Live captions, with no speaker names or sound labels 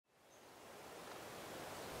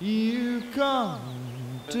You come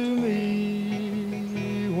to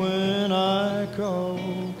me when I call.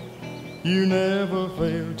 You never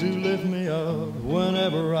fail to lift me up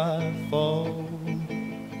whenever I fall.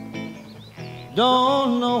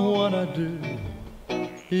 Don't know what I'd do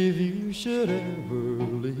if you should ever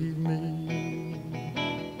leave me.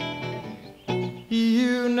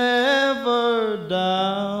 You never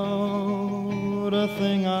doubt a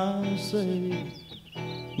thing I say.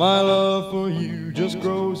 My love for you just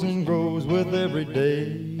grows and grows with every day.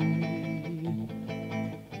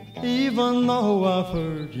 Even though I've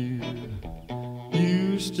hurt you,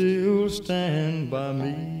 you still stand by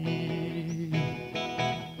me.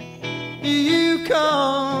 You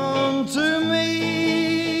come to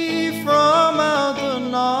me from out the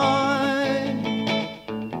night.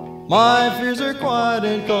 My fears are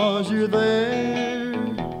quieted 'cause you're there.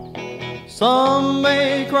 Some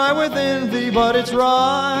may cry with envy, but it's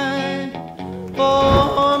right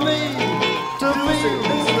for me to feel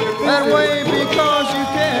that way because you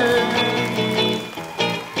care.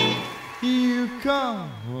 You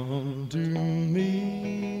come to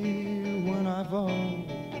me when I fall.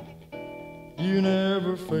 You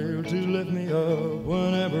never fail to lift me up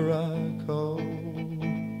whenever I call.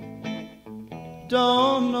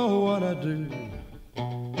 Don't know what I'd do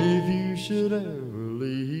if you should ever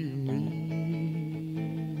leave me.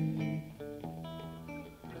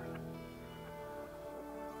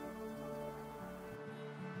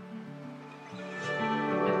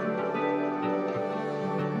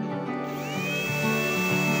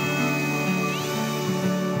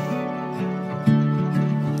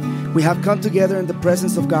 We have come together in the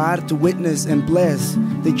presence of God to witness and bless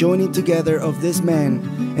the joining together of this man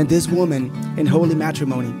and this woman in holy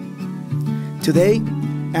matrimony. Today,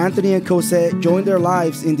 Anthony and Cosette join their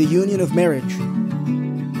lives in the union of marriage.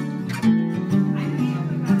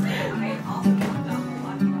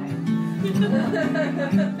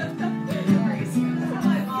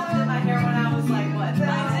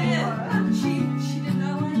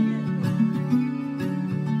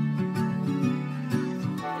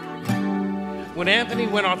 When Anthony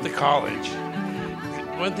went off to college,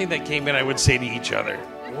 one thing that came in, I would say to each other,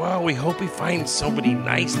 well, we hope he finds somebody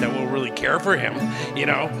nice that will really care for him, you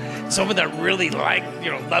know, someone that really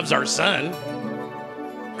loves our son.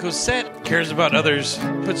 Cosette cares about others,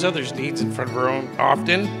 puts others' needs in front of her own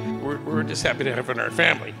often. We're just happy to have her in our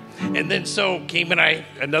family. And then so Kim and I,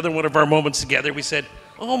 another one of our moments together, we said,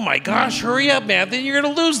 oh my gosh, hurry up, Anthony, you're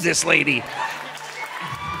gonna lose this lady.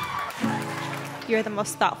 You're the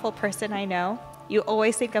most thoughtful person I know. You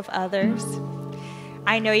always think of others.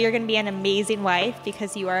 I know you're going to be an amazing wife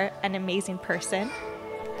because you are an amazing person.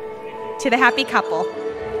 To the happy couple,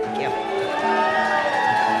 thank you.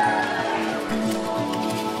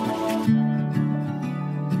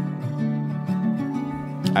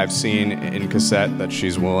 I've seen in Cosette that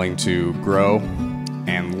she's willing to grow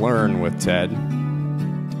and learn with Ted.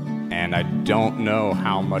 And I don't know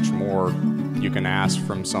how much more you can ask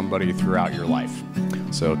from somebody throughout your life.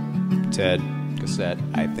 So, Ted, Cosette,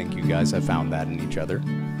 I think you guys have found that in each other.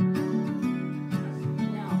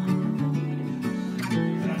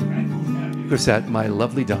 Cosette, my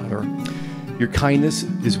lovely daughter, your kindness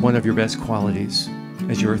is one of your best qualities,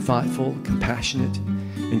 as you are thoughtful, compassionate,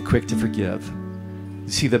 and quick to forgive.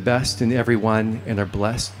 You see the best in everyone and are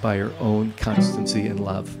blessed by your own constancy and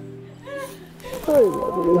love. I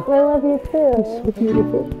love you too. It's so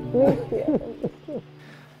beautiful.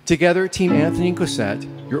 Together, Team Anthony and Cosette,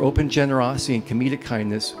 your open generosity and comedic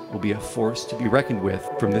kindness will be a force to be reckoned with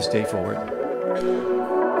from this day forward.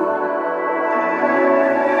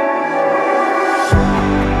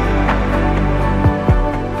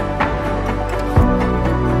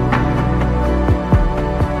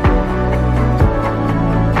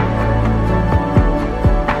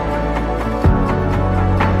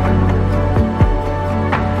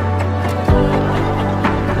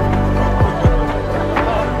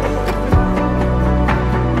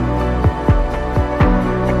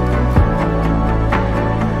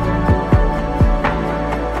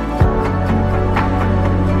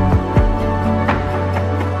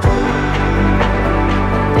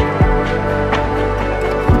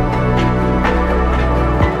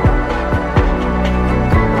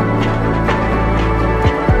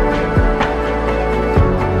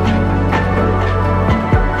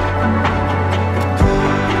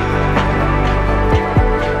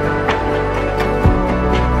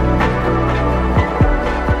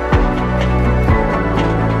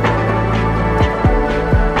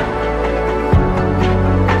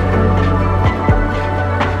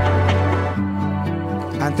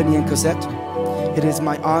 Anthony and Cosette, it is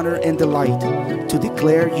my honor and delight to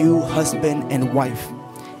declare you husband and wife,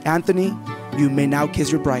 Anthony, you may now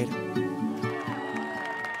kiss your bride.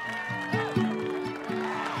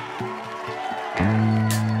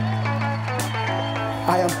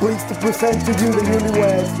 I am pleased to present to you the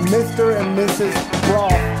newlyweds, Mr. and Mrs. Brough.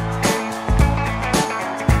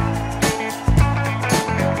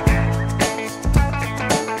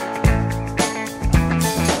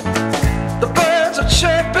 The birds are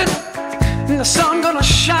chirping, and the sun gonna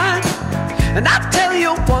shine. And I tell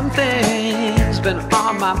you one thing's been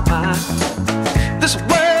on my mind. This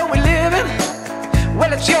world we live in,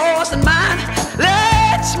 well, it's yours and mine.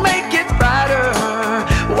 Let's make it brighter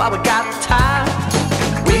while we got time.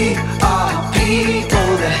 We are people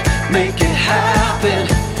that make it happen.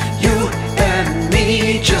 You and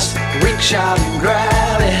me, just reach out and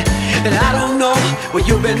grab it. And I don't know what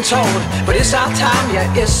you've been told, but it's our time,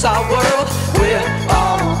 yeah, it's our world. We're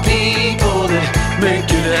all people that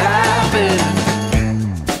make it happen.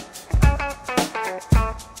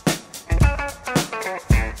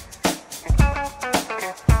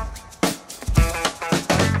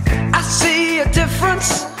 I see a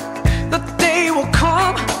difference, the day will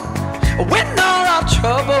come when all our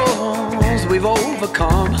troubles we've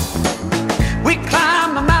overcome. We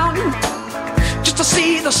climb the mountain just to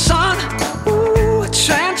see the sun. Ooh,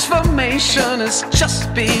 transformation has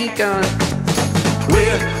just begun.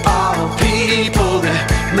 We're all people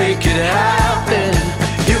that make it happen.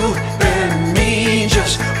 You and me,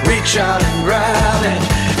 just reach out and grab it.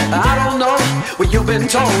 I don't know what you've been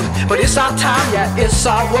told, but it's our time, yeah, it's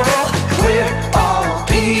our world. We're all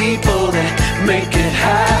people that make it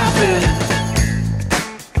happen.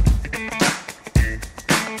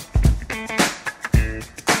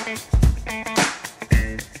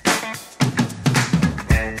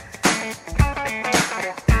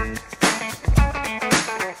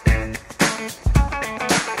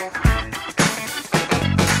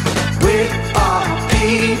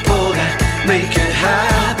 Make it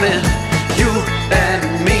happen. You and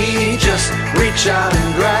me, just reach out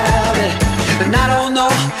and grab it. And I don't know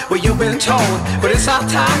what you've been told, but it's our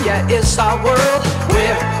time, yeah, it's our world.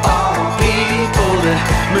 We're all people that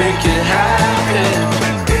make it happen.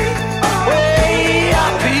 We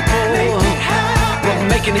are people, we're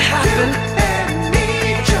making it happen.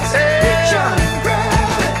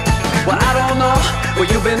 Well, I don't know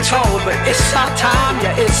what you've been told, but it's our time,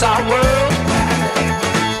 yeah, it's our world.